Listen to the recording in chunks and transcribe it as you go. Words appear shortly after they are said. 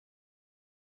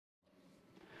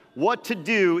What to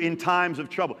do in times of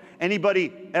trouble.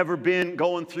 Anybody ever been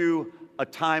going through a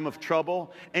time of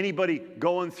trouble? Anybody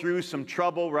going through some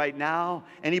trouble right now?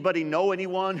 Anybody know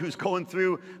anyone who's going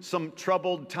through some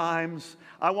troubled times?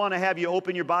 I want to have you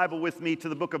open your Bible with me to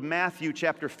the book of Matthew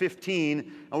chapter 15,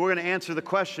 and we're going to answer the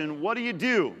question, what do you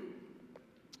do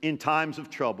in times of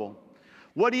trouble?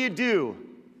 What do you do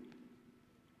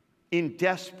in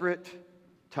desperate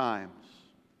times?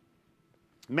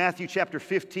 Matthew chapter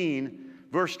 15,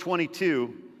 verse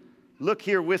 22. Look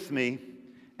here with me,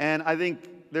 and I think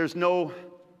there's no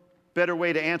better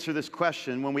way to answer this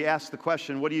question. When we ask the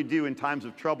question, what do you do in times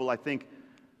of trouble? I think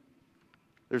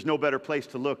there's no better place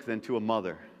to look than to a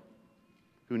mother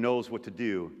who knows what to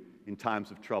do in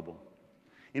times of trouble.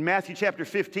 In Matthew chapter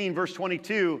 15, verse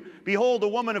 22, behold, a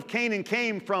woman of Canaan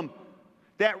came from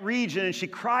that region, and she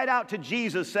cried out to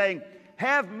Jesus, saying,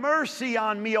 have mercy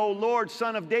on me, O Lord,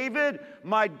 Son of David.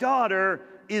 My daughter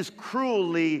is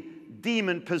cruelly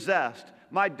demon-possessed.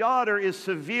 My daughter is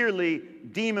severely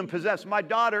demon-possessed. My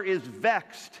daughter is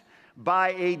vexed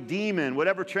by a demon.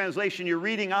 Whatever translation you're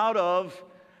reading out of,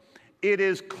 it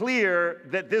is clear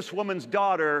that this woman's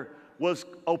daughter was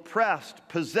oppressed,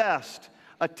 possessed,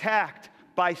 attacked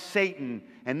by Satan.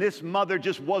 And this mother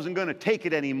just wasn't going to take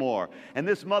it anymore. And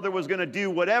this mother was going to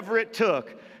do whatever it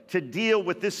took to deal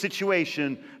with this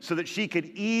situation so that she could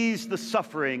ease the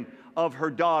suffering of her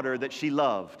daughter that she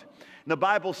loved. And the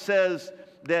Bible says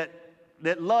that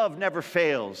love never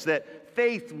fails, that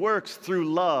faith works through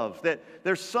love, that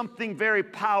there's something very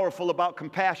powerful about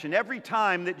compassion. Every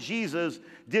time that Jesus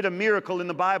did a miracle in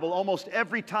the Bible, almost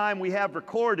every time we have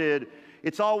recorded,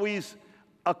 it's always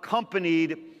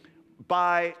accompanied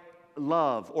by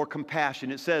love or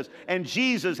compassion. It says, and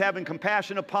Jesus, having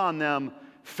compassion upon them,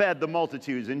 fed the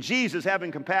multitudes. And Jesus,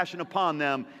 having compassion upon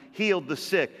them, healed the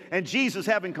sick. And Jesus,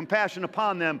 having compassion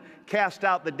upon them, cast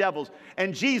out the devils.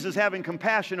 And Jesus, having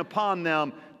compassion upon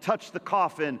them, touched the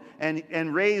coffin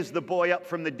and raised the boy up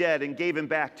from the dead and gave him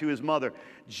back to his mother.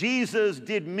 Jesus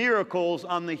did miracles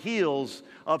on the heels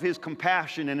of his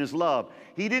compassion and his love.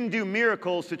 He didn't do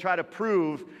miracles to try to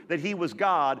prove that he was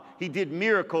God. He did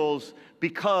miracles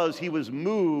because he was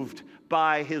moved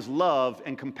by his love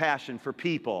and compassion for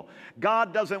people.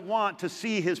 God doesn't want to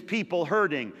see his people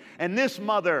hurting. And this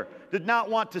mother did not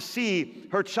want to see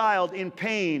her child in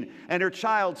pain and her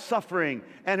child suffering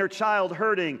and her child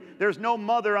hurting. There's no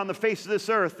mother on the face of this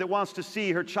earth that wants to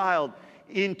see her child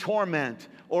in torment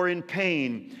or in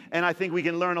pain. And I think we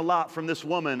can learn a lot from this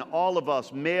woman. All of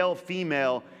us, male,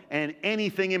 female, and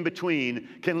anything in between,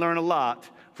 can learn a lot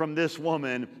from this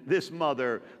woman, this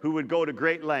mother, who would go to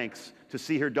great lengths to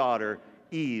see her daughter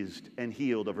eased and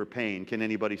healed of her pain. Can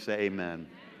anybody say amen?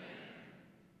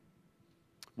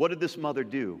 What did this mother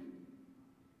do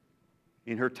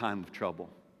in her time of trouble?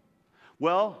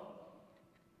 Well,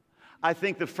 I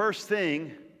think the first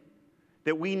thing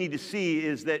that we need to see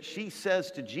is that she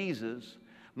says to Jesus,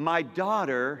 my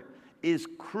daughter is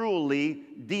cruelly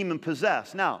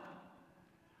demon-possessed. Now,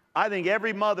 I think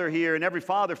every mother here, and every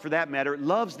father for that matter,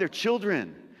 loves their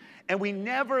children. And we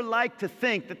never like to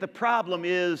think that the problem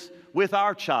is with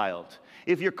our child.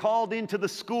 If you're called into the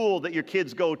school that your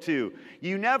kids go to,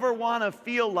 you never want to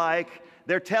feel like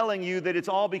they're telling you that it's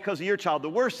all because of your child. The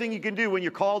worst thing you can do when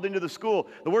you're called into the school,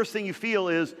 the worst thing you feel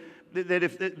is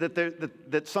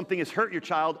that something has hurt your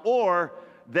child, or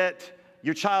that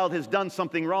your child has done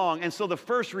something wrong. And so the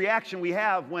first reaction we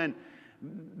have when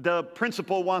the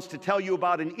principal wants to tell you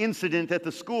about an incident at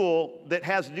the school that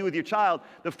has to do with your child,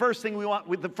 the first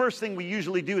thing we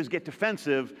usually do is get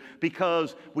defensive,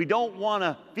 because we don't want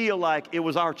to feel like it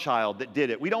was our child that did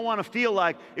it. We don't want to feel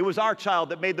like it was our child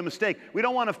that made the mistake. We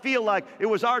don't want to feel like it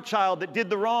was our child that did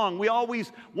the wrong. We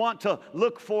always want to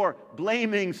look for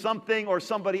blaming something or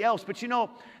somebody else. But you know,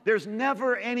 there's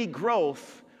never any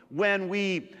growth when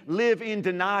we live in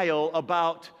denial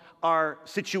about our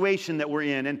situation that we're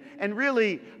in. And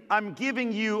really, I'm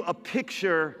giving you a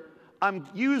picture. I'm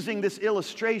using this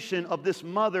illustration of this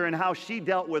mother and how she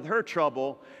dealt with her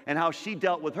trouble and how she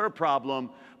dealt with her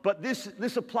problem. But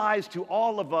this applies to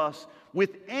all of us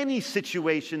with any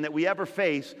situation that we ever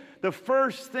face. The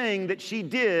first thing that she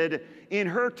did in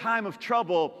her time of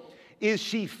trouble is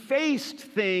she faced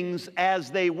things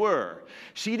as they were.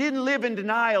 She didn't live in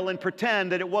denial and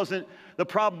pretend that it wasn't The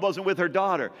problem wasn't with her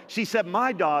daughter. She said,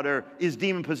 my daughter is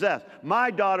demon-possessed. My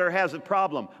daughter has a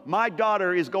problem. My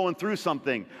daughter is going through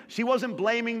something. She wasn't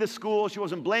blaming the school. She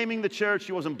wasn't blaming the church.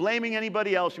 She wasn't blaming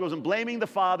anybody else. She wasn't blaming the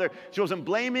father. She wasn't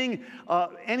blaming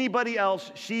anybody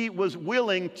else. She was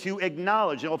willing to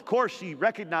acknowledge. Now, of course, she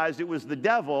recognized it was the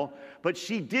devil, but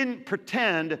she didn't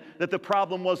pretend that the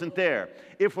problem wasn't there.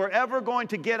 If we're ever going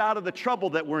to get out of the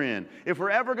trouble that we're in, if we're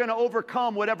ever going to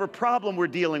overcome whatever problem we're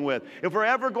dealing with, if we're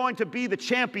ever going to be the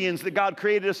champions that God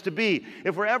created us to be,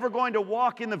 if we're ever going to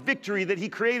walk in the victory that He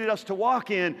created us to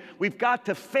walk in, we've got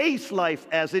to face life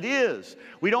as it is.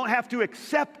 We don't have to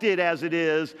accept it as it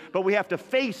is, but we have to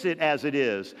face it as it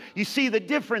is. You see, the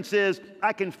difference is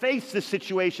I can face this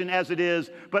situation as it is,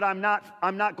 but I'm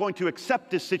not going to accept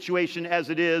this situation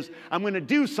as it is. I'm going to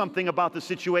do something about the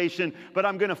situation, but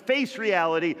I'm going to face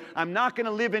reality. I'm not going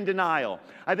to live in denial.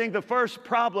 I think the first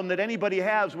problem that anybody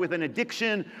has with an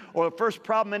addiction, or the first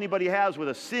problem anybody has with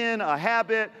a sin, a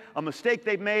habit, a mistake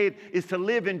they've made, is to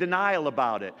live in denial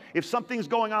about it. If something's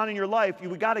going on in your life,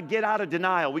 we got to get out of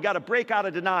denial. We got to break out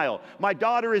of denial. My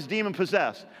daughter is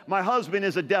demon-possessed. My husband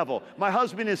is a devil. My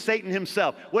husband is Satan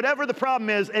himself. Whatever the problem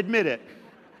is, admit it.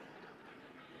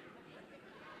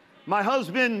 My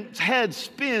husband's head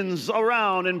spins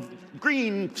around and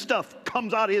green stuff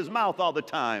comes out of his mouth all the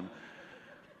time.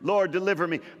 Lord, deliver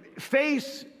me.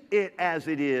 Face it as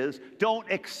it is.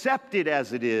 Don't accept it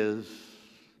as it is,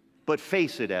 but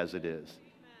face it as it is.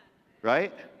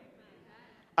 Right?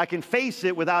 I can face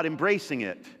it without embracing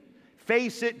it.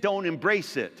 Face it, don't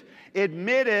embrace it.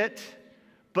 Admit it,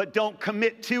 but don't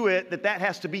commit to it that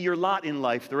has to be your lot in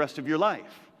life the rest of your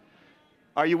life.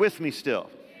 Are you with me still?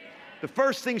 The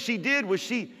first thing she did was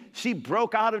she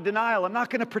broke out of denial. I'm not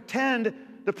going to pretend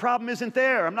the problem isn't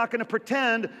there. I'm not going to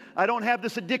pretend I don't have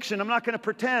this addiction. I'm not going to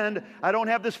pretend I don't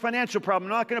have this financial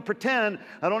problem. I'm not going to pretend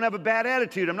I don't have a bad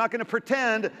attitude. I'm not going to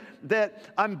pretend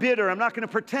that I'm bitter. I'm not going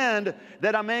to pretend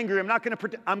that I'm angry. I'm not going to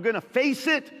pretend. I'm going to face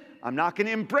it. I'm not going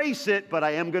to embrace it, but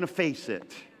I am going to face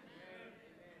it.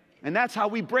 And that's how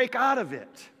we break out of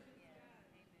it.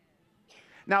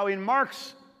 Now, in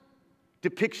Mark's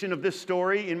depiction of this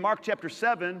story, in Mark chapter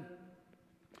 7,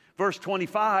 verse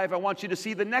 25, I want you to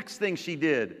see the next thing she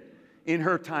did in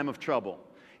her time of trouble.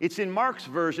 It's in Mark's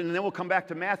version, and then we'll come back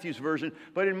to Matthew's version,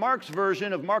 but in Mark's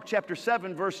version of Mark chapter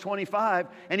 7, verse 25,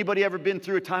 anybody ever been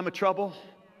through a time of trouble?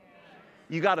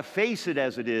 You got to face it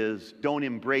as it is. Don't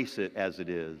embrace it as it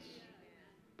is,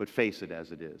 but face it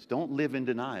as it is. Don't live in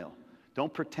denial.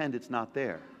 Don't pretend it's not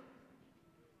there.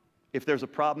 If there's a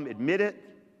problem, admit it,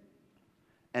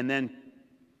 and then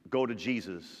go to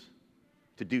Jesus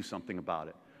to do something about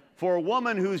it. For a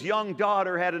woman whose young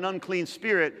daughter had an unclean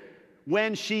spirit,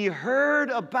 when she heard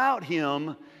about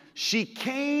him, she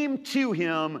came to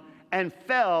him and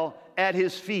fell at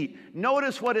his feet.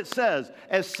 Notice what it says.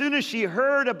 As soon as she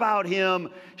heard about him,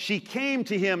 she came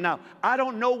to him. Now, I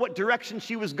don't know what direction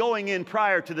she was going in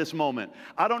prior to this moment.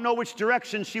 I don't know which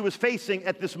direction she was facing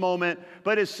at this moment,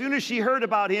 but as soon as she heard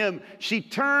about him, she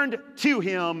turned to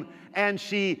him and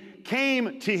she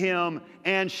came to him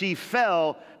and she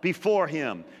fell before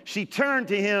him. She turned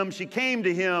to him, she came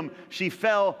to him, she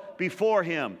fell before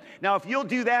him. Now, if you'll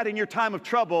do that in your time of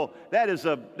trouble, that is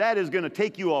going to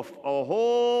take you a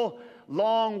whole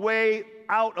long way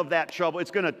out of that trouble.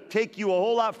 It's going to take you a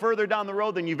whole lot further down the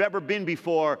road than you've ever been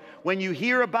before. When you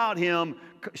hear about him,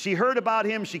 she heard about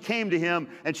him, she came to him,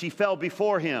 and she fell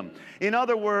before him. In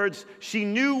other words, she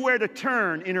knew where to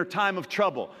turn in her time of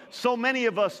trouble. So many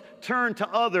of us turn to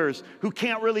others who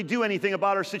can't really do anything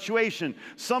about our situation.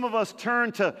 Some of us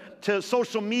turn to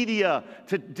social media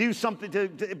to do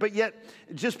something, but yet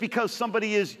just because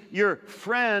somebody is your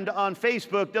friend on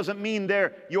Facebook doesn't mean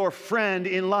they're your friend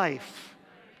in life.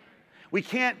 We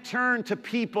can't turn to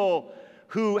people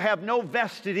who have no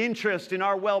vested interest in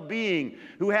our well-being,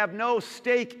 who have no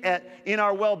stake in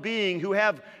our well-being, who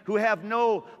have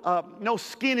no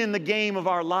skin in the game of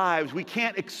our lives. We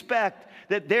can't expect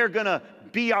that they're going to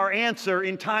be our answer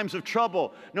in times of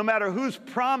trouble. No matter who's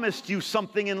promised you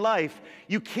something in life,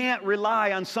 you can't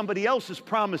rely on somebody else's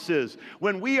promises.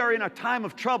 When we are in a time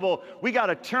of trouble, we got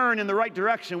to turn in the right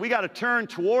direction. We got to turn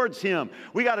towards him.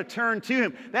 We got to turn to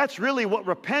him. That's really what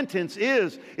repentance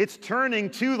is. It's turning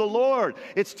to the Lord.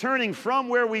 It's turning from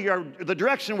where we are, the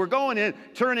direction we're going in,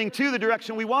 turning to the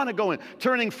direction we want to go in,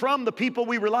 turning from the people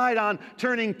we relied on,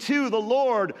 turning to the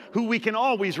Lord who we can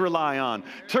always rely on,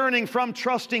 turning from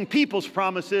trusting people's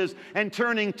promises and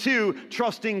turning to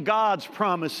trusting God's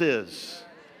promises.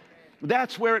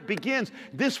 That's where it begins.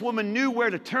 This woman knew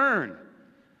where to turn.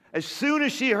 As soon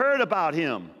as she heard about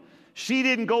him, she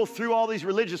didn't go through all these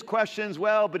religious questions.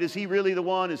 Well, but is he really the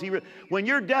one? When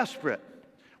you're desperate,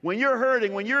 When you're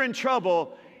hurting, when you're in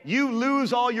trouble, you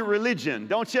lose all your religion,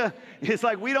 don't you? It's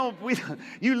like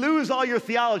you lose all your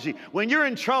theology. When you're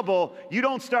in trouble, you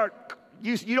don't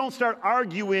start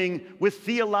arguing with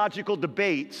theological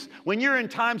debates. When you're in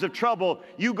times of trouble,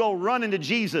 you go running to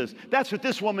Jesus. That's what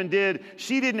this woman did.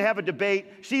 She didn't have a debate.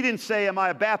 She didn't say, am I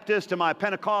a Baptist? Am I a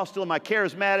Pentecostal? Am I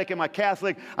charismatic? Am I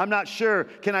Catholic? I'm not sure.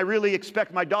 Can I really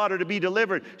expect my daughter to be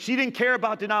delivered? She didn't care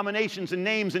about denominations and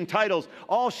names and titles.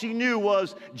 All she knew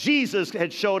was Jesus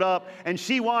had showed up, and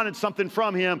she wanted something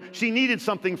from him. She needed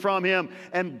something from him,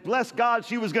 and bless God,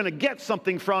 she was going to get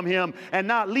something from him and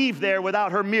not leave there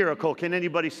without her miracle. Can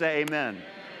anybody say amen?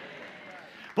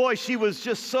 Boy, she was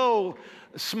just so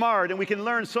smart, and we can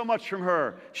learn so much from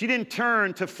her. She didn't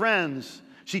turn to friends.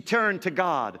 She turned to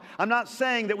God. I'm not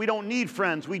saying that we don't need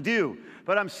friends. We do.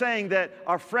 But I'm saying that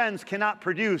our friends cannot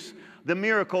produce the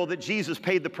miracle that Jesus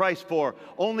paid the price for,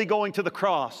 only going to the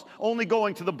cross, only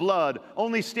going to the blood,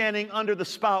 only standing under the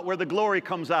spout where the glory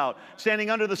comes out,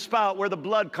 standing under the spout where the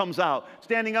blood comes out,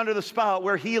 standing under the spout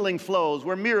where healing flows,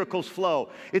 where miracles flow.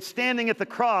 It's standing at the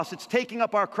cross. It's taking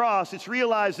up our cross. It's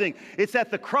realizing it's at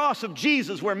the cross of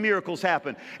Jesus where miracles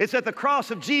happen. It's at the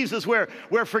cross of Jesus where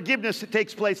forgiveness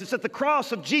takes place. It's at the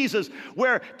cross of Jesus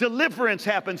where deliverance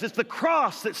happens. It's the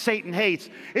cross that Satan hates.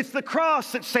 It's the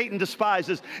cross that Satan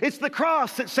despises. It's the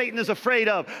cross that Satan is afraid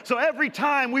of. So every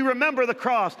time we remember the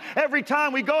cross, every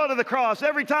time we go to the cross,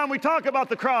 every time we talk about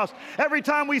the cross, every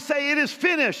time we say it is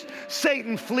finished,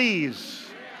 Satan flees.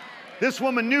 This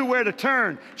woman knew where to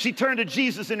turn. She turned to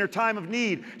Jesus in her time of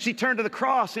need. She turned to the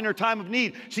cross in her time of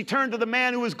need. She turned to the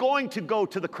man who was going to go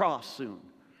to the cross soon.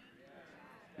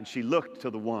 And she looked to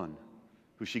the one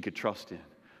who she could trust in.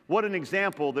 What an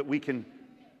example that we can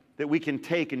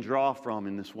take and draw from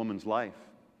in this woman's life.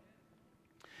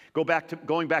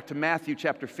 Going back to Matthew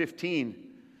chapter 15,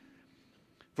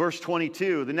 verse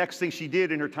 22, the next thing she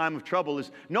did in her time of trouble is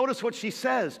notice what she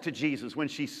says to Jesus when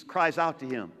she cries out to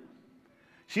him.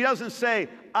 She doesn't say,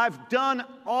 I've done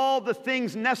all the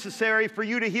things necessary for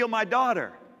you to heal my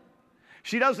daughter.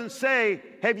 She doesn't say,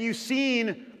 have you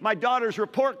seen my daughter's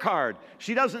report card?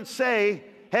 She doesn't say,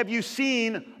 have you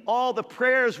seen all the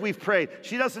prayers we've prayed?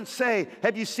 She doesn't say,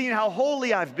 have you seen how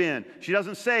holy I've been? She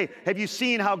doesn't say, have you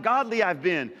seen how godly I've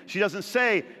been? She doesn't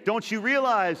say, don't you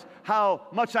realize how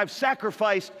much I've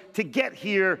sacrificed to get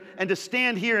here and to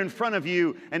stand here in front of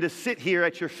you and to sit here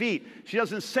at your feet? She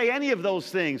doesn't say any of those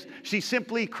things. She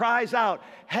simply cries out,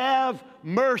 have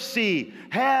mercy,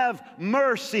 have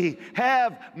mercy,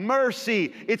 have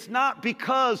mercy. It's not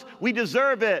because we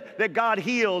deserve it that God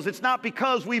heals. It's not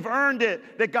because we've earned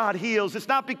it that God heals. It's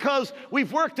not because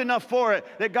we've worked enough for it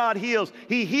that God heals.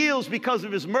 He heals because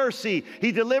of his mercy.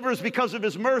 He delivers because of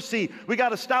his mercy. We got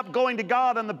to stop going to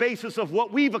God on the basis of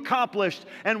what we've accomplished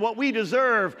and what we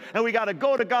deserve, and we got to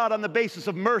go to God on the basis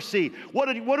of mercy.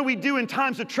 What do we do in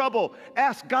times of trouble?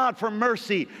 Ask God for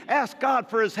mercy. Ask God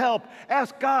for his help.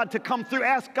 Ask God to come through.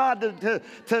 Ask God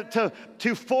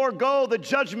to forego the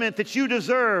judgment that you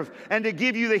deserve and to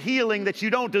give you the healing that you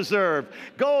don't deserve.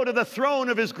 Go to the throne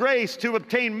of his grace to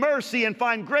obtain mercy and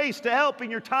find grace to help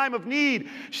in your time of need.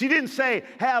 She didn't say,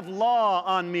 have law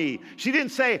on me. She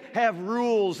didn't say, have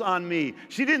rules on me.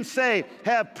 She didn't say,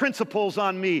 have principles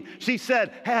on me. She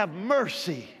said, have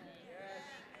mercy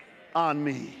on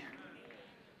me.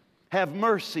 Have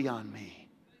mercy on me.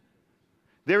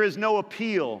 There is no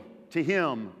appeal to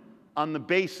him on the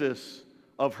basis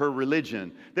of her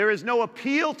religion. There is no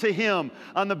appeal to him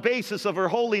on the basis of her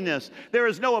holiness. There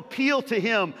is no appeal to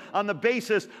him on the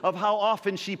basis of how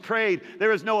often she prayed.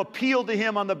 There is no appeal to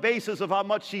him on the basis of how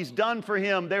much she's done for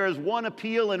him. There is one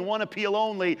appeal and one appeal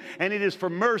only, and it is for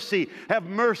mercy. Have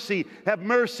mercy. Have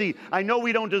mercy. I know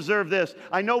we don't deserve this.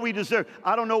 I know we deserve.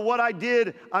 I don't know what I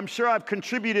did. I'm sure I've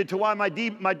contributed to why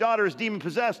my daughter is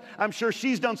demon-possessed. I'm sure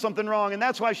she's done something wrong, and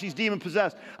that's why she's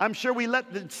demon-possessed. I'm sure we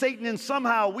let Satan in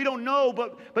somehow. We don't know,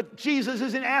 but Jesus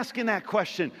isn't asking that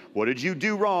question. What did you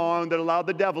do wrong that allowed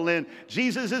the devil in?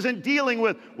 Jesus isn't dealing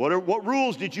with what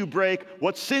rules did you break?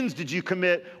 What sins did you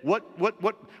commit? What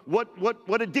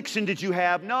addiction did you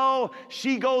have? No,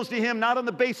 she goes to him not on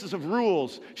the basis of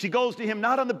rules. She goes to him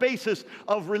not on the basis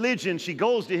of religion. She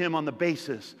goes to him on the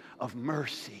basis of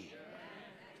mercy.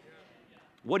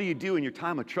 What do you do in your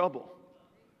time of trouble?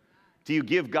 Do you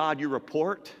give God your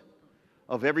report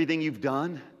of everything you've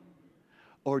done?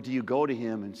 Or do you go to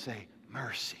him and say,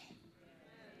 mercy,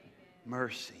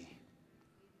 mercy,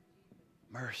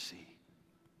 mercy?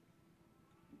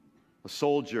 A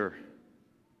soldier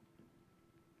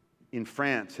in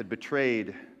France had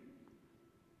betrayed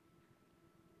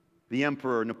the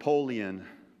Emperor Napoleon,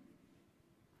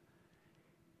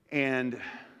 and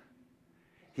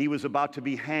He was about to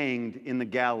be hanged in the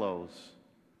gallows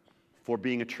for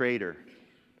being a traitor,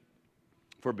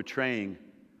 for betraying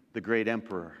the great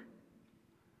emperor.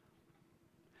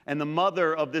 And the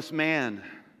mother of this man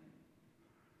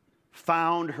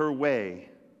found her way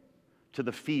to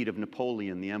the feet of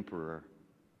Napoleon, the emperor,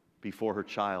 before her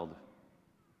child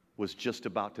was just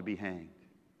about to be hanged.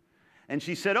 And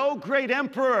she said, "Oh, great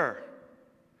emperor,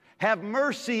 have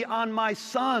mercy on my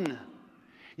son.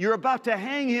 You're about to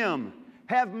hang him.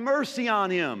 Have mercy on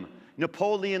him."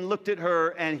 Napoleon looked at her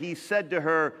and he said to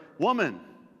her, "Woman,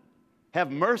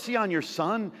 have mercy on your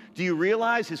son? Do you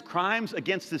realize his crimes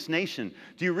against this nation?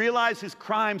 Do you realize his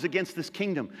crimes against this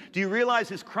kingdom? Do you realize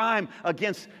his crimes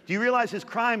against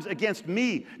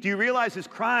me? Do you realize his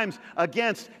crimes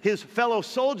against his fellow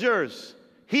soldiers?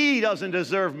 He doesn't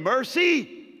deserve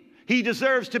mercy. He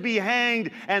deserves to be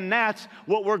hanged, and that's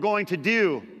what we're going to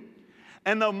do."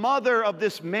 And the mother of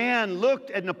this man looked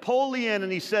at Napoleon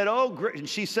and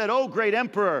she said, "Oh, great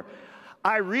emperor,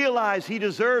 I realize he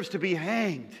deserves to be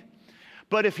hanged.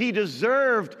 But if he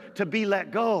deserved to be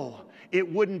let go,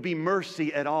 it wouldn't be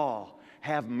mercy at all.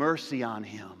 Have mercy on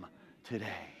him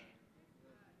today."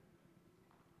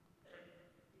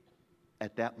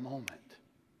 At that moment,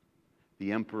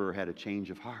 the emperor had a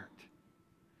change of heart.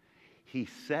 He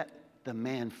set the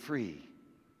man free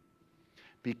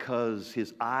because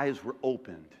his eyes were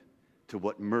opened to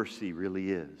what mercy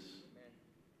really is.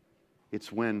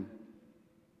 It's when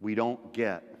we don't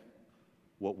get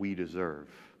what we deserve.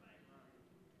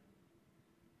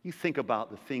 You think about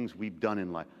the things we've done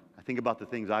in life. I think about the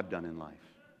things I've done in life.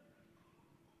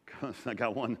 I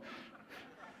got one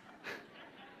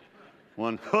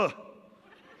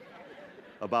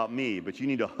about me, but you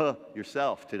need to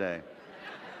yourself today,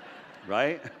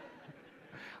 right?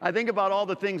 I think about all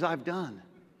the things I've done.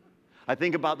 I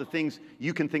think about the things,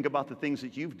 you can think about the things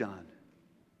that you've done.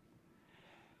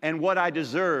 And what I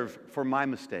deserve for my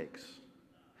mistakes.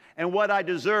 And what I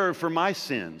deserve for my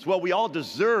sins. Well, we all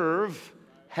deserve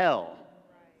hell.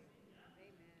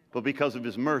 But because of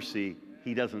his mercy,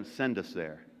 he doesn't send us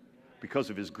there. Because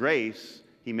of his grace,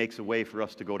 he makes a way for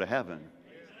us to go to heaven.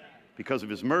 Because of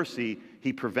his mercy,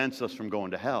 he prevents us from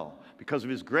going to hell. Because of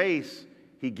his grace,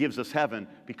 he gives us heaven.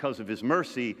 Because of his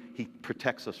mercy, he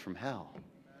protects us from hell.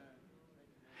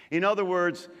 In other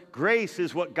words, grace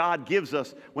is what God gives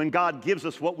us when God gives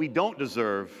us what we don't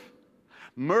deserve.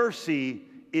 Mercy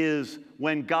is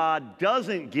when God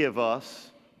doesn't give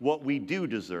us what we do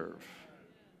deserve.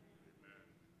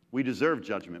 We deserve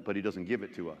judgment, but he doesn't give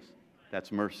it to us.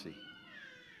 That's mercy.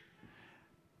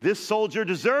 This soldier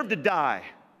deserved to die,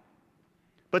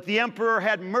 but the emperor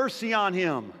had mercy on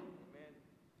him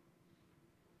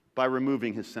by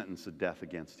removing his sentence of death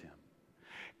against him.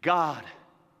 God,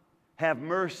 have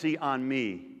mercy on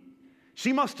me.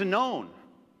 She must have known.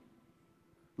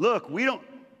 Look,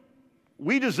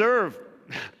 we deserve,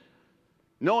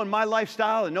 knowing my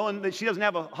lifestyle and knowing that she doesn't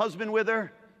have a husband with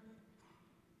her.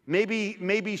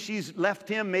 Maybe she's left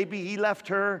him. Maybe he left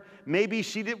her. Maybe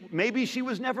she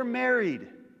was never married.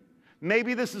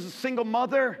 Maybe this is a single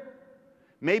mother.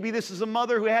 Maybe this is a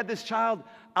mother who had this child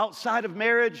outside of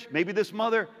marriage. Maybe this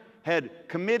mother had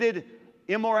committed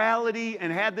immorality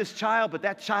and had this child, but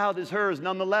that child is hers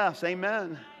nonetheless.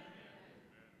 Amen.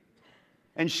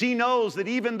 And she knows that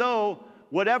even though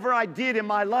whatever I did in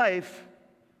my life,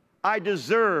 I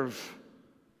deserve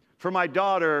for my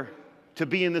daughter to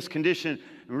be in this condition.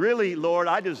 Really, Lord,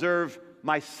 I deserve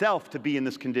myself to be in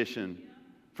this condition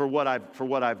for what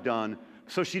I've done.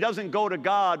 So she doesn't go to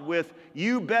God with,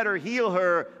 "You better heal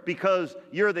her because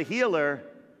you're the healer."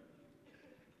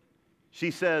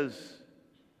 She says,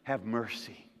 "Have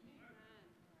mercy.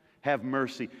 Have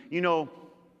mercy." You know,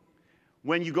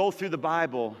 when you go through the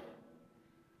Bible,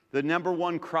 the number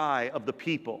one cry of the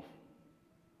people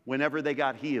whenever they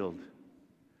got healed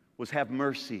was, "Have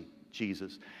mercy,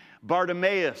 Jesus."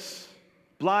 Bartimaeus,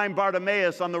 blind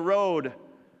Bartimaeus on the road,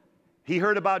 he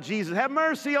heard about Jesus. "Have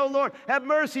mercy, O Lord. Have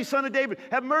mercy, Son of David.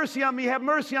 Have mercy on me. Have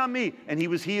mercy on me." And he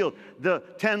was healed. The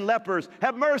 10 lepers,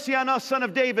 "Have mercy on us, Son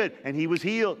of David." And he was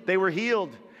healed. They were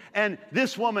healed. And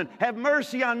this woman, "Have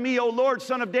mercy on me, O Lord,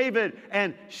 Son of David."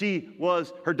 And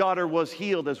her daughter was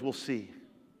healed, as we'll see.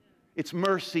 It's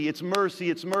mercy, it's mercy,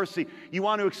 it's mercy. You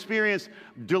want to experience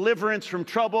deliverance from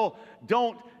trouble?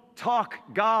 Don't try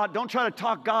to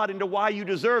talk God into why you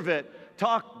deserve it.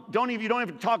 You don't have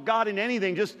to talk God into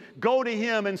anything. Just go to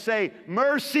him and say,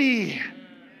 "Mercy,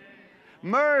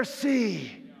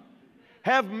 mercy,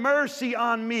 Have mercy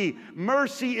on me.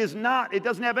 Mercy is not, it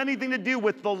doesn't have anything to do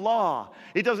with the law.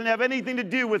 It doesn't have anything to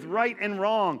do with right and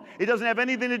wrong. It doesn't have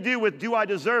anything to do with do I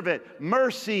deserve it.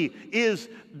 Mercy is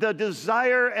the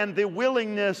desire and the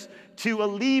willingness to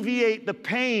alleviate the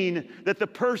pain that the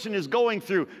person is going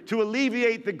through, to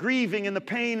alleviate the grieving and the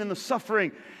pain and the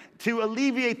suffering, to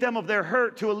alleviate them of their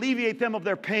hurt, to alleviate them of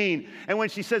their pain. And when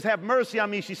she says, have mercy on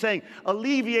me, she's saying,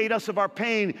 alleviate us of our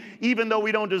pain, even though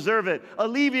we don't deserve it.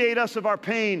 Alleviate us of our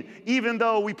pain, even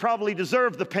though we probably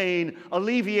deserve the pain.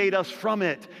 Alleviate us from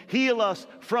it. Heal us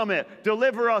from it.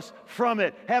 Deliver us from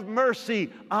it. Have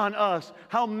mercy on us.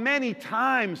 How many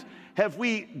times have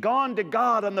we gone to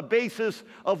God on the basis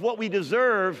of what we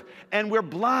deserve, and we're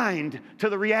blind to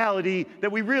the reality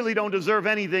that we really don't deserve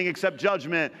anything except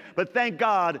judgment? But thank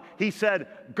God, he said,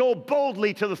 go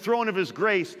boldly to the throne of his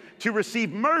grace to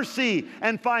receive mercy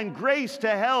and find grace to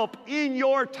help in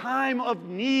your time of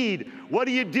need. What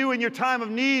do you do in your time of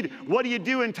need? What do you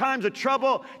do in times of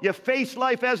trouble? You face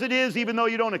life as it is, even though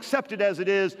you don't accept it as it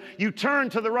is. You turn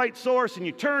to the right source, and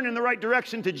you turn in the right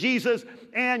direction to Jesus,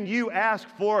 and you ask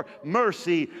for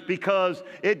mercy, because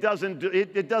there's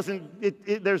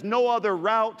no other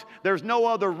route, there's no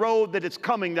other road that it's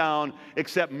coming down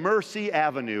except Mercy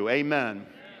Avenue. Amen.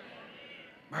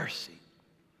 Mercy.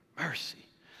 Mercy.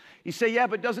 You say, yeah,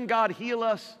 but doesn't God heal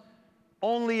us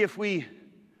only if we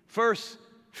first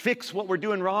fix what we're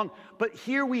doing wrong? But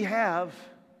here we have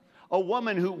a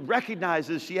woman who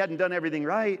recognizes she hadn't done everything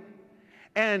right.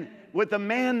 And with a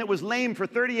man that was lame for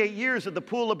 38 years at the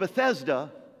pool of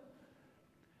Bethesda,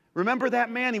 remember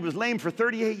that man? He was lame for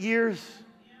 38 years.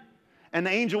 And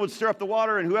the angel would stir up the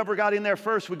water, and whoever got in there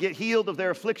first would get healed of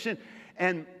their affliction.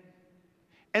 And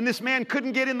this man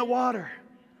couldn't get in the water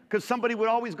because somebody would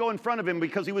always go in front of him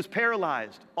because he was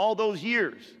paralyzed all those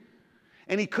years.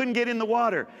 And he couldn't get in the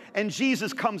water. And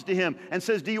Jesus comes to him and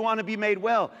says, do you want to be made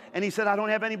well? And he said, I don't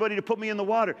have anybody to put me in the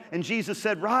water. And Jesus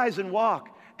said, rise and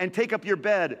walk and take up your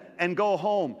bed and go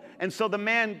home. And so the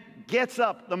man gets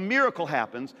up. The miracle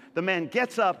happens. The man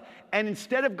gets up, and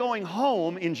instead of going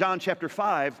home in John chapter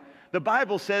 5, the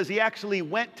Bible says he actually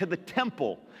went to the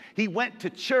temple. He went to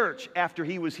church after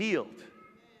he was healed.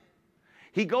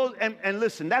 He goes, and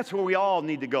listen, that's where we all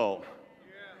need to go.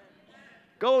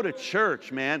 Go to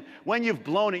church, man. When you've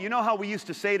blown it. You know how we used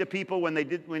to say to people when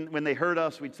they hurt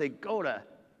us, we'd say, go to,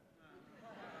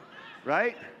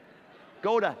 right?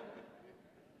 Go to.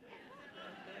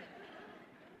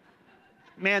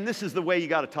 Man, this is the way you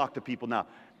got to talk to people now.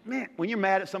 Man, when you're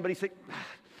mad at somebody, say,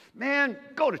 man,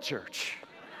 go to church.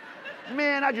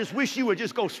 Man, I just wish you would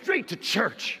just go straight to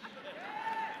church.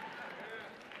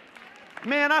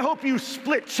 Man, I hope you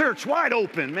split church wide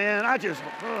open, man.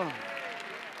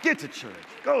 Get to church.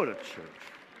 Go to church.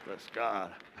 Bless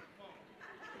God.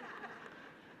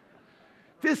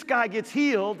 This guy gets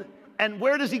healed, and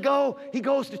where does he go? He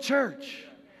goes to church.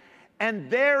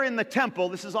 And there in the temple,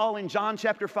 this is all in John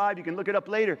chapter 5, you can look it up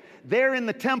later. There in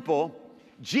the temple,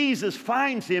 Jesus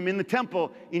finds him in the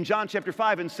temple in John chapter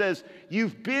 5 and says,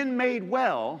 you've been made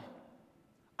well.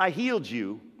 I healed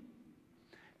you.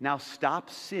 Now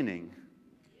stop sinning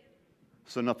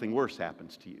so nothing worse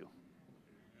happens to you.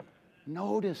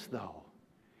 Notice, though,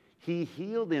 he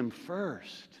healed him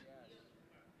first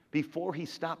before he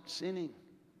stopped sinning.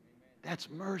 That's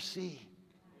mercy.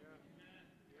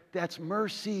 That's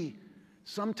mercy.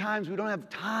 Sometimes we don't have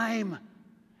time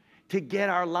to get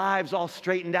our lives all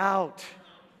straightened out.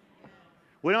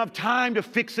 We don't have time to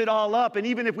fix it all up. And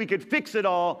even if we could fix it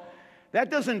all,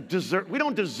 we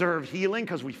don't deserve healing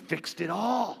because we fixed it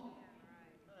all.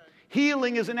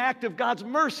 Healing is an act of God's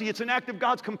mercy. It's an act of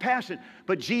God's compassion.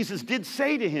 But Jesus did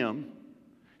say to him,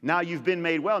 now you've been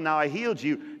made well. Now I healed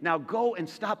you. Now go and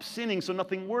stop sinning so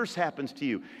nothing worse happens to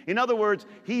you. In other words,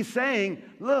 he's saying,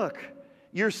 look,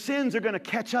 your sins are going to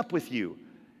catch up with you.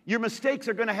 Your mistakes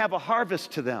are going to have a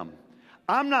harvest to them.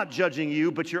 I'm not judging you,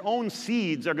 but your own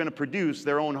seeds are going to produce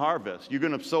their own harvest. You're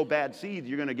going to sow bad seeds.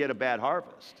 You're going to get a bad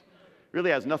harvest.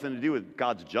 Really has nothing to do with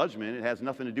God's judgment. It has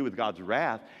nothing to do with God's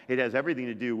wrath. It has everything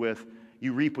to do with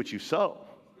you reap what you sow.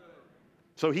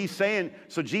 So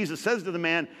Jesus says to the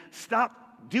man,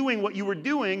 stop doing what you were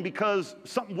doing because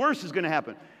something worse is going to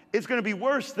happen. It's going to be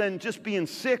worse than just being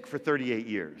sick for 38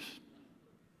 years.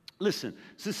 Listen,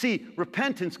 so see,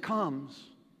 repentance comes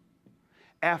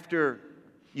after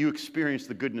you experience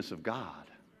the goodness of God.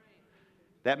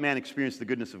 That man experienced the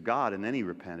goodness of God, and then he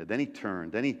repented. Then he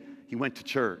turned. Then he went to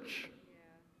church.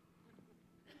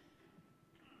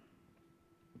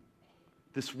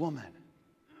 This woman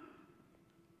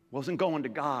wasn't going to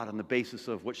God on the basis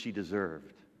of what she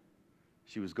deserved.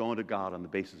 She was going to God on the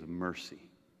basis of mercy.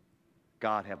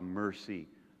 God, have mercy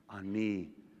on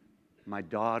me, My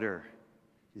daughter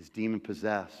is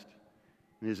demon-possessed.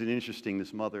 And isn't it interesting,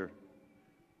 this mother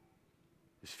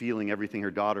is feeling everything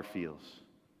her daughter feels.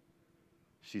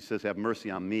 She says, have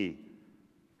mercy on me.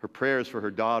 Her prayer is for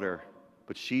her daughter,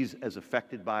 but she's as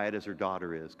affected by it as her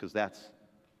daughter is, because that's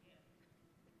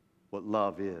what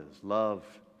love is. Love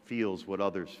feels what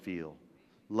others feel.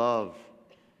 Love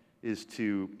is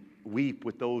to weep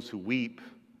with those who weep,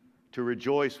 to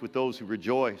rejoice with those who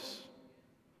rejoice.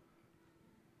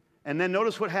 And then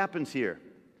notice what happens here.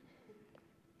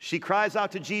 She cries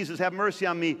out to Jesus, have mercy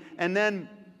on me. And then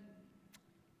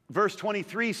verse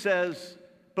 23 says,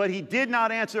 but he did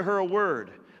not answer her a word.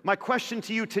 My question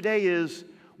to you today is,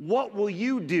 what will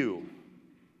you do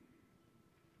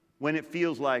when it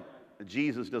feels like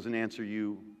Jesus doesn't answer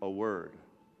you a word?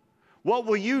 What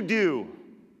will you do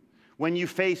when you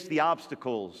face the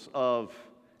obstacles of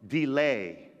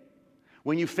delay?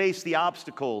 When you face the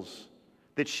obstacles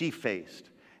that she faced?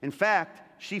 In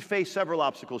fact, she faced several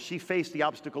obstacles. She faced the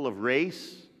obstacle of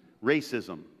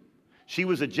racism. She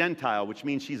was a Gentile, which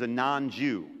means she's a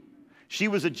non-Jew. She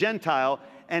was a Gentile,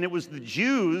 and it was the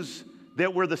Jews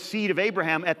that were the seed of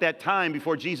Abraham at that time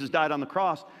before Jesus died on the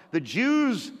cross. The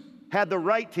Jews had the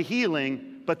right to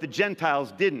healing, but the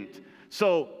Gentiles didn't.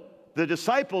 So the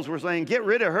disciples were saying, get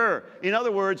rid of her. In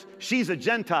other words, she's a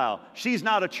Gentile. She's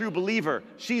not a true believer.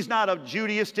 She's not a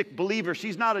Judaistic believer.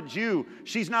 She's not a Jew.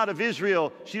 She's not of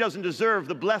Israel. She doesn't deserve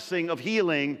the blessing of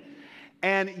healing.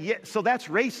 And yet, so that's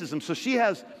racism. So she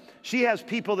has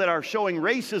people that are showing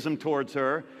racism towards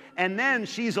her. And then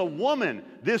she's a woman.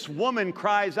 This woman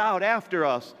cries out after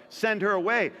us, send her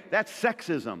away. That's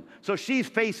sexism. So she's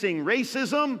facing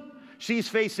racism. She's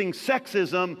facing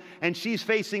sexism, and she's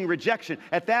facing rejection.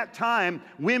 At that time,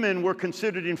 women were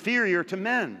considered inferior to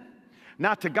men.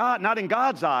 Not to God, not in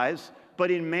God's eyes, but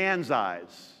in man's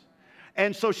eyes.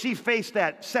 And so she faced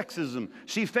that sexism.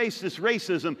 She faced this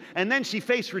racism, and then she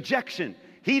faced rejection.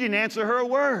 He didn't answer her a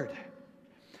word.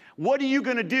 What are you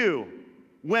going to do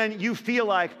when you feel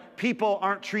like people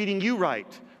aren't treating you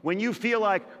right? When you feel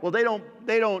like, well, they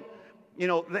don't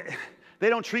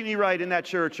treat me right in that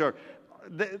church, or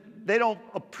they don't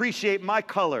appreciate my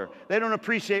color. They don't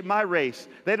appreciate my race.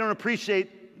 They don't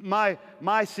appreciate my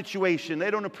situation.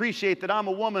 They don't appreciate that I'm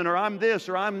a woman, or I'm this,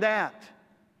 or I'm that.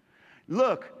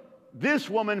 Look, this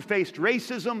woman faced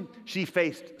racism, she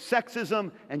faced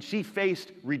sexism, and she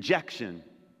faced rejection.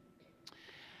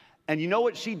 And you know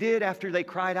what she did after they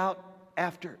cried out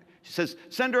after? She says,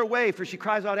 send her away, for she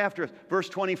cries out after us. Verse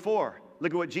 24,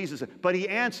 look at what Jesus said. But he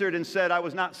answered and said, I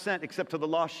was not sent except to the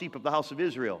lost sheep of the house of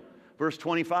Israel. Verse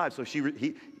 25, so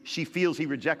she feels he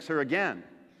rejects her again.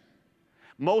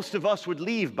 Most of us would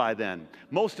leave by then.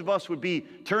 Most of us would be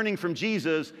turning from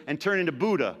Jesus and turning to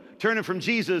Buddha, turning from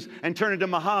Jesus and turning to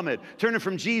Muhammad, turning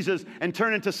from Jesus and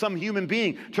turning to some human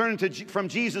being, from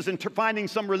Jesus and finding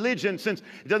some religion, since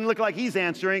it doesn't look like he's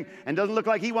answering and doesn't look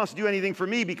like he wants to do anything for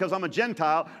me because I'm a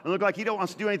Gentile, and look like he don't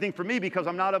wants to do anything for me because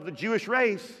I'm not of the Jewish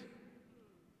race.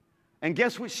 And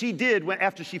guess what she did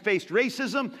after she faced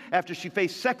racism, after she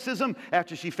faced sexism,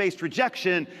 after she faced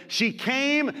rejection? She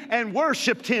came and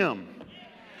worshiped him.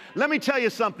 Let me tell you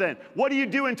something. What do you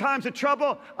do in times of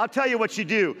trouble? I'll tell you what you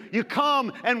do. You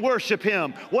come and worship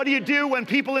him. What do you do when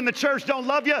people in the church don't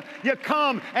love you? You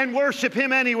come and worship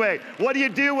him anyway. What do you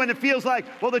do when it feels like,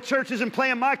 well, the church isn't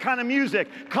playing my kind of music?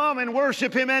 Come and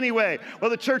worship him anyway. Well,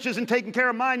 the church isn't taking care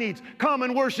of my needs. Come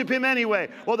and worship him anyway.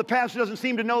 Well, the pastor doesn't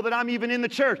seem to know that I'm even in the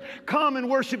church. Come and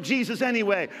worship Jesus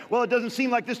anyway. Well, it doesn't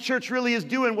seem like this church really is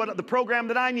doing the program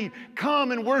that I need.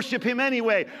 Come and worship him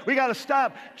anyway. We got to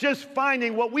stop just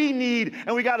finding what we need,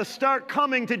 and we got to start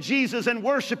coming to Jesus and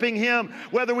worshiping him,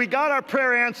 whether we got our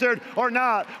prayer answered or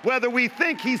not, whether we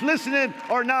think he's listening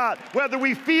or not, whether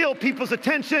we feel people's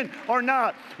attention or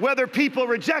not, whether people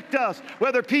reject us,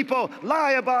 whether people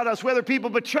lie about us, whether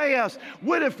people betray us.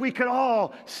 What if we could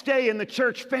all stay in the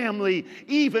church family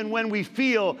even when we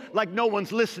feel like no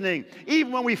one's listening,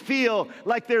 even when we feel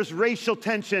like there's racial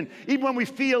tension, even when we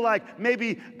feel like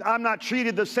maybe I'm not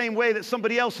treated the same way that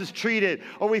somebody else is treated,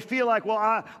 or we feel like,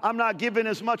 well, I'm not giving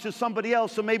as much as somebody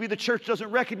else, so maybe the church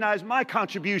doesn't recognize my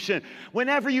contribution.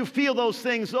 Whenever you feel those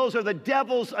things, those are the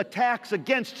devil's attacks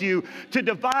against you to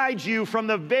divide you from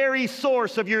the very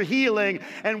source of your healing.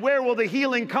 And where will the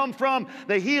healing come from?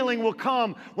 The healing will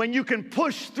come when you can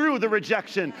push through the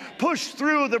rejection, push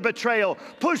through the betrayal,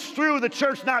 push through the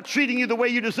church not treating you the way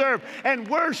you deserve, and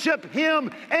worship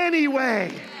him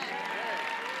anyway.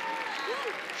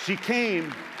 She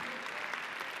came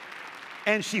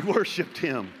and she worshiped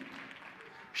him.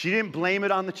 She didn't blame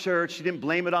it on the church. She didn't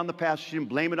blame it on the pastor. She didn't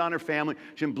blame it on her family.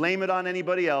 She didn't blame it on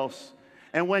anybody else.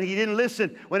 And when he didn't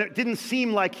listen, when it didn't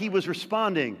seem like he was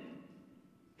responding,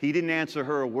 He didn't answer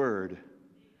her a word.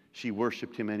 She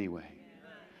worshiped him anyway.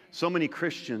 So many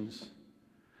Christians,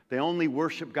 they only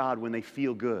worship God when they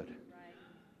feel good.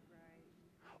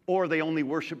 Or they only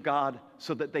worship God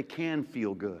so that they can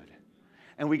feel good.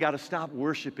 And we got to stop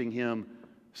worshiping him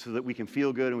so that we can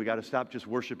feel good, and we got to stop just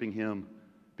worshiping him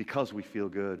because we feel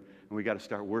good, and we got to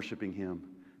start worshiping him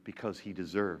because he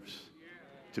deserves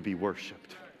to be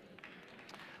worshiped.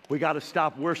 We got to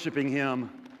stop worshiping him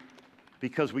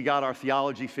because we got our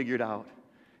theology figured out,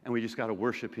 and we just got to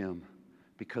worship him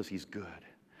because he's good.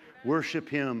 Worship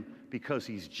him because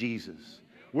he's Jesus.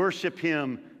 Worship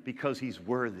him because he's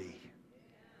worthy.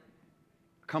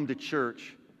 Come to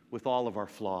church with all of our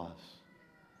flaws.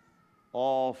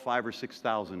 All 5,000 or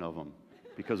 6,000 of them,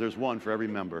 because there's one for every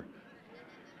member.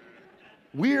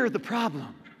 We're the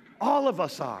problem. All of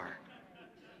us are.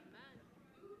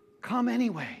 Come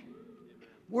anyway.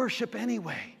 Worship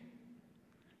anyway.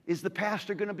 Is the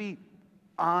pastor going to be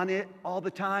on it all the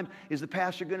time? Is the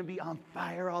pastor going to be on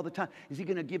fire all the time? Is he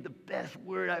going to give the best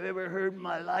word I've ever heard in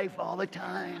my life all the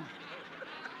time?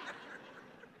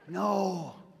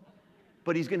 No.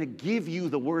 But he's going to give you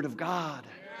the word of God.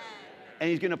 And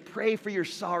he's going to pray for your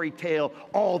sorry tale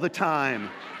all the time.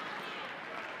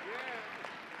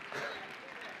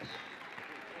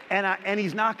 And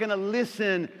he's not going to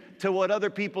listen to what other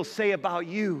people say about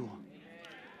you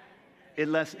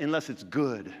unless it's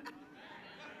good.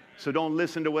 So don't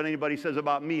listen to what anybody says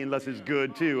about me unless it's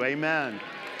good too. Amen.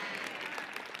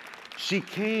 She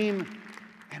came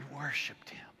and worshiped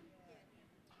him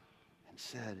and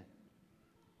said,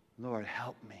 Lord,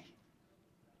 help me.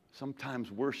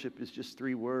 Sometimes worship is just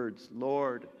 3 words.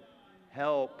 Lord,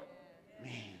 help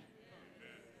me.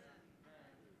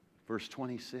 Verse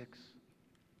 26.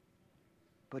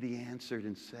 But he answered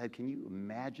and said, can you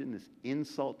imagine this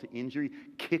insult to injury?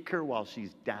 Kick her while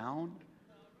she's down?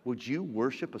 Would you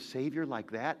worship a Savior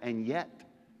like that? And yet,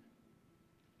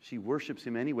 she worships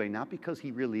him anyway, not because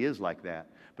he really is like that,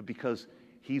 but because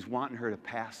he's wanting her to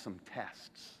pass some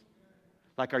tests.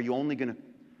 Like, are you only going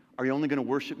to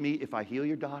worship me if I heal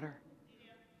your daughter?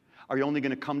 Are you only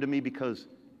going to come to me because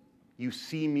you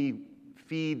see me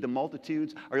feed the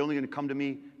multitudes? Are you only going to come to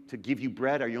me to give you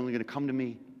bread? Are you only going to come to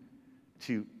me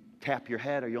to tap your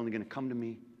head? Are you only going to come to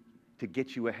me to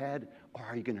get you ahead? Or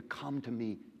are you going to come to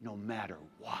me no matter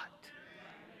what?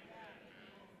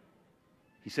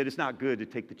 He said it's not good to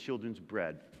take the children's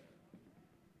bread.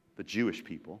 The Jewish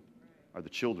people are the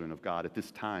children of God at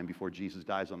this time before Jesus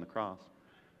dies on the cross.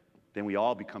 Then we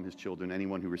all become his children.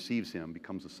 Anyone who receives him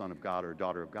becomes a son of God or a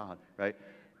daughter of God, right?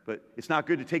 But it's not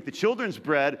good to take the children's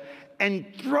bread and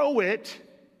throw it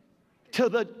to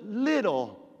the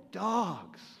little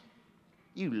dogs.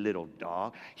 You little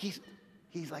dog. He's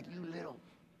like, you little.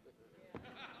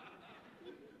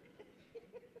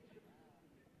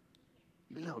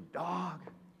 You little dog.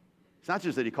 It's not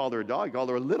just that he called her a dog, he called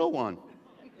her a little one.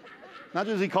 Not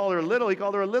just he called her a little, he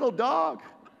called her a little dog.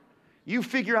 You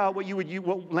figure out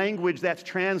what language that's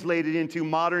translated into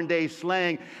modern day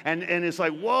slang, and it's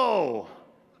like, whoa.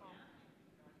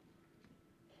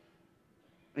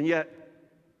 And yet,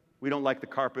 we don't like the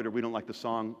carpet, or we don't like the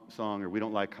song, or we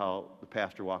don't like how the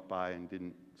pastor walked by and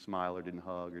didn't smile or didn't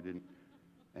hug or didn't,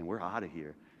 and we're out of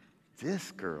here.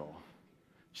 This girl,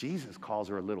 Jesus calls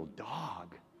her a little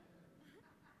dog.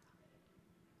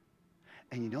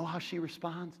 And you know how she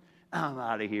responds? I'm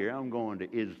out of here. I'm going to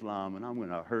Islam, and I'm going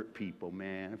to hurt people,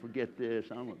 man. Forget this.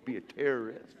 I'm going to be a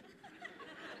terrorist.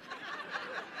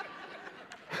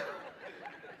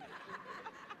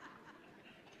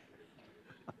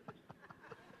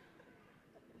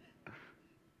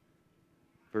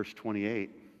 Verse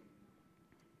 28.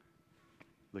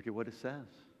 Look at what it says.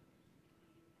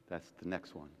 That's the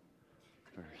next one.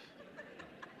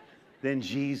 Then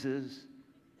Jesus...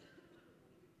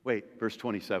 Wait, verse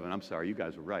 27. I'm sorry, you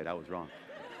guys were right. I was wrong.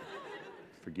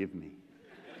 Forgive me.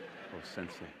 Oh,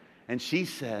 sensei. And she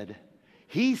said,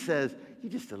 he says,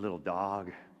 you're just a little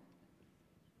dog.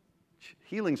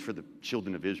 Healing's for the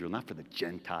children of Israel, not for the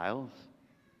Gentiles.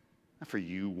 Not for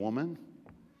you, woman.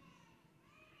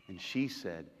 And she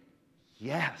said,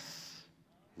 yes,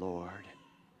 Lord.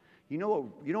 You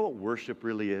know what worship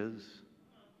really is?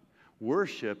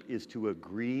 Worship is to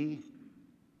agree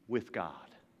with God.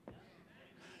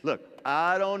 Look,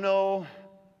 I don't know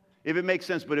if it makes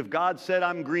sense, but if God said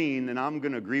I'm green, then I'm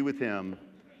going to agree with him.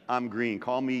 I'm green.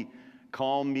 Call me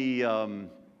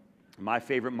my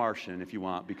favorite Martian if you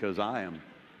want, because I am.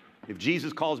 If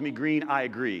Jesus calls me green, I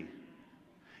agree.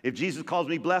 If Jesus calls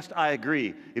me blessed, I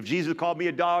agree. If Jesus called me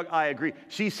a dog, I agree.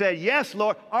 She said, yes,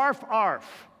 Lord, arf,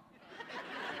 arf.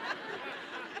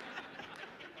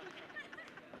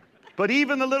 But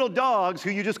even the little dogs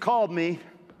who you just called me,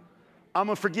 I'm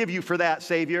going to forgive you for that,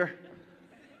 Savior.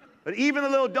 But even the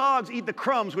little dogs eat the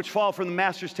crumbs which fall from the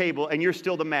master's table, and you're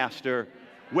still the master.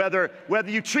 Whether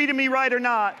you treated me right or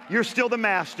not, you're still the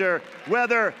master.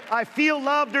 Whether I feel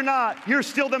loved or not, you're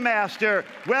still the master.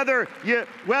 Whether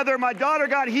my daughter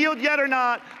got healed yet or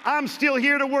not, I'm still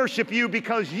here to worship you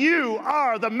because you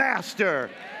are the master.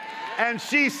 And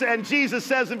Jesus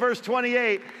says in verse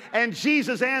 28, and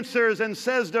Jesus answers and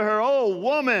says to her, oh,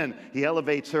 woman, he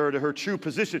elevates her to her true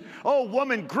position. Oh,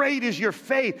 woman, great is your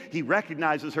faith. He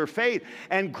recognizes her faith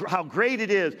and how great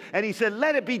it is. And he said,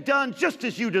 let it be done just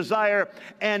as you desire.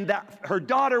 And her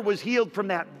daughter was healed from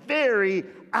that very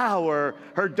hour.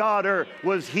 Her daughter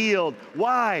was healed.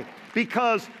 Why?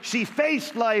 Because she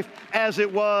faced life as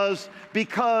it was,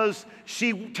 because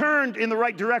she turned in the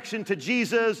right direction to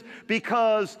Jesus,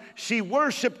 because she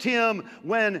worshiped him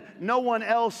when no one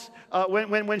else,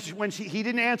 he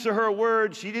didn't answer her a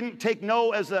word, she didn't take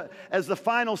no as the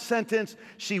final sentence.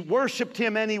 She worshiped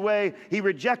him anyway. He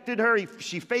rejected her.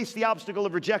 She faced the obstacle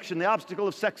of rejection, the obstacle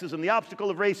of sexism, the obstacle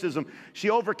of racism. She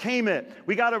overcame it.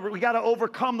 We gotta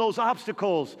overcome those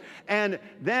obstacles. And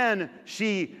then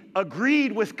she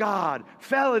agreed with God,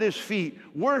 fell at his feet,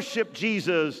 worshiped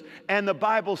Jesus, and the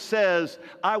Bible says,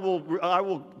 I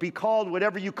will be called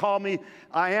whatever you call me.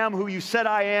 I am who you said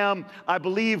I am. I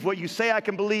believe what you say I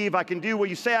can believe. I can do what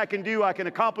you say I can do. I can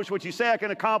accomplish what you say I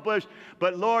can accomplish.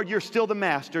 But Lord, you're still the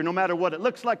master, no matter what it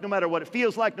looks like, no matter what it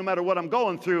feels like, no matter what I'm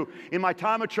going through. In my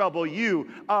time of trouble, you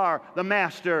are the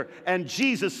master. And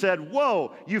Jesus said,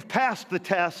 whoa, you've passed the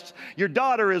test. Your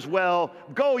daughter is well.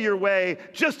 Go your way,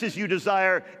 just as you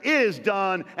desire. It is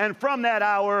done. And from that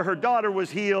hour, her daughter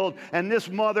was healed. And this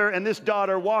mother and this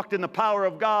daughter walked in the power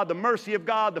of God, the mercy of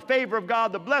God, the favor of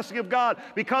God, the blessing of God,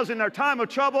 because in their time of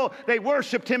trouble, they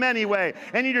worshiped him anyway.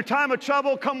 And in your time of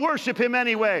trouble, come worship him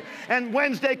anyway. And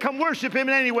Wednesday, come worship him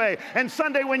anyway. And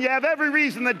Sunday, when you have every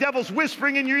reason the devil's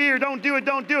whispering in your ear, don't do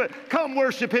it, come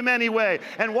worship him anyway.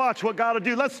 And watch what God will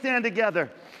do. Let's stand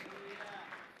together.